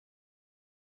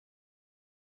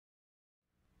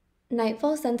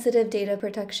Nightfall sensitive data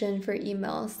protection for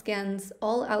email scans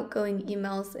all outgoing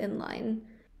emails inline.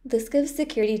 This gives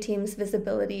security teams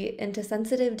visibility into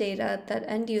sensitive data that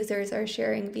end users are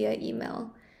sharing via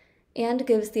email, and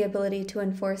gives the ability to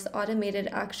enforce automated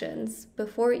actions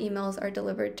before emails are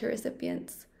delivered to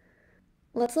recipients.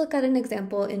 Let's look at an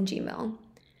example in Gmail.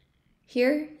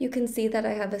 Here, you can see that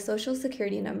I have a social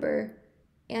security number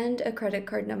and a credit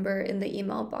card number in the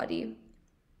email body.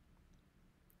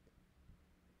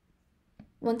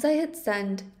 Once I hit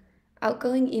send,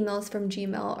 outgoing emails from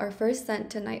Gmail are first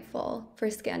sent to Nightfall for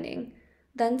scanning,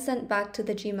 then sent back to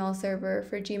the Gmail server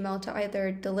for Gmail to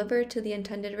either deliver to the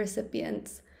intended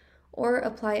recipients or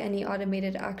apply any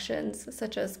automated actions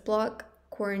such as block,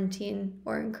 quarantine,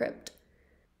 or encrypt.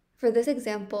 For this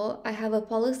example, I have a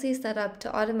policy set up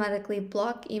to automatically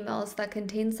block emails that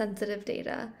contain sensitive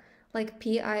data, like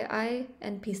PII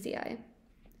and PCI.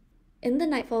 In the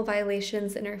Nightfall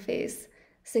violations interface,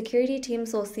 security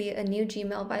teams will see a new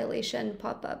Gmail violation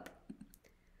pop up.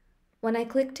 When I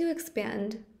click to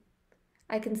expand,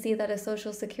 I can see that a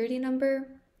social security number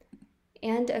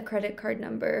and a credit card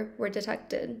number were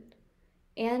detected,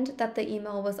 and that the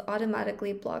email was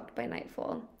automatically blocked by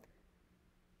Nightfall.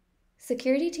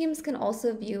 Security teams can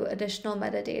also view additional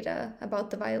metadata about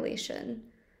the violation,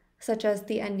 such as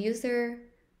the end user,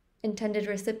 intended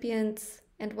recipients,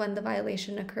 and when the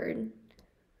violation occurred.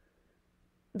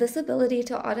 This ability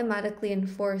to automatically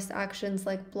enforce actions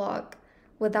like block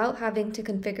without having to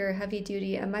configure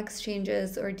heavy-duty MX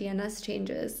changes or DNS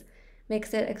changes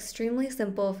makes it extremely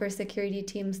simple for security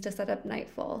teams to set up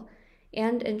Nightfall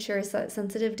and ensures that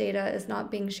sensitive data is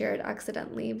not being shared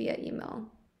accidentally via email.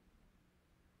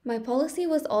 My policy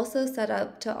was also set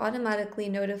up to automatically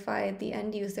notify the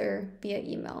end user via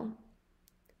email.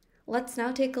 Let's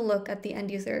now take a look at the end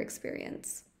user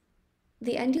experience.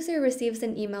 The end user receives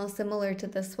an email similar to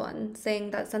this one,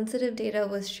 saying that sensitive data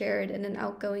was shared in an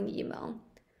outgoing email.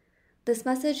 This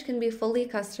message can be fully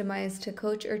customized to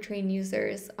coach or train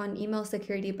users on email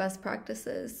security best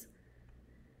practices.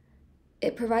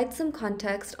 It provides some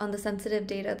context on the sensitive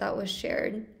data that was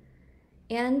shared,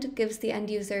 and gives the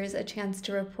end users a chance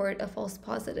to report a false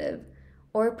positive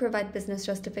or provide business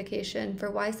justification for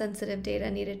why sensitive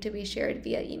data needed to be shared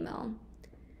via email.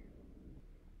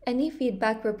 Any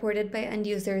feedback reported by end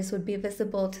users would be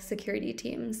visible to security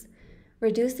teams,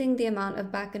 reducing the amount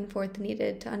of back and forth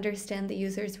needed to understand the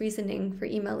user's reasoning for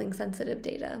emailing sensitive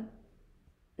data.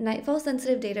 Nightfall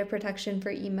sensitive data protection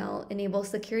for email enables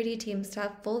security teams to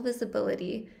have full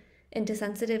visibility into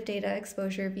sensitive data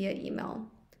exposure via email,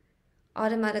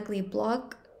 automatically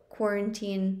block,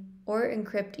 quarantine, or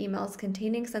encrypt emails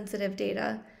containing sensitive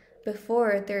data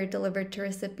before they're delivered to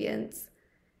recipients,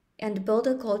 and build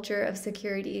a culture of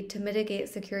security to mitigate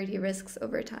security risks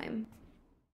over time.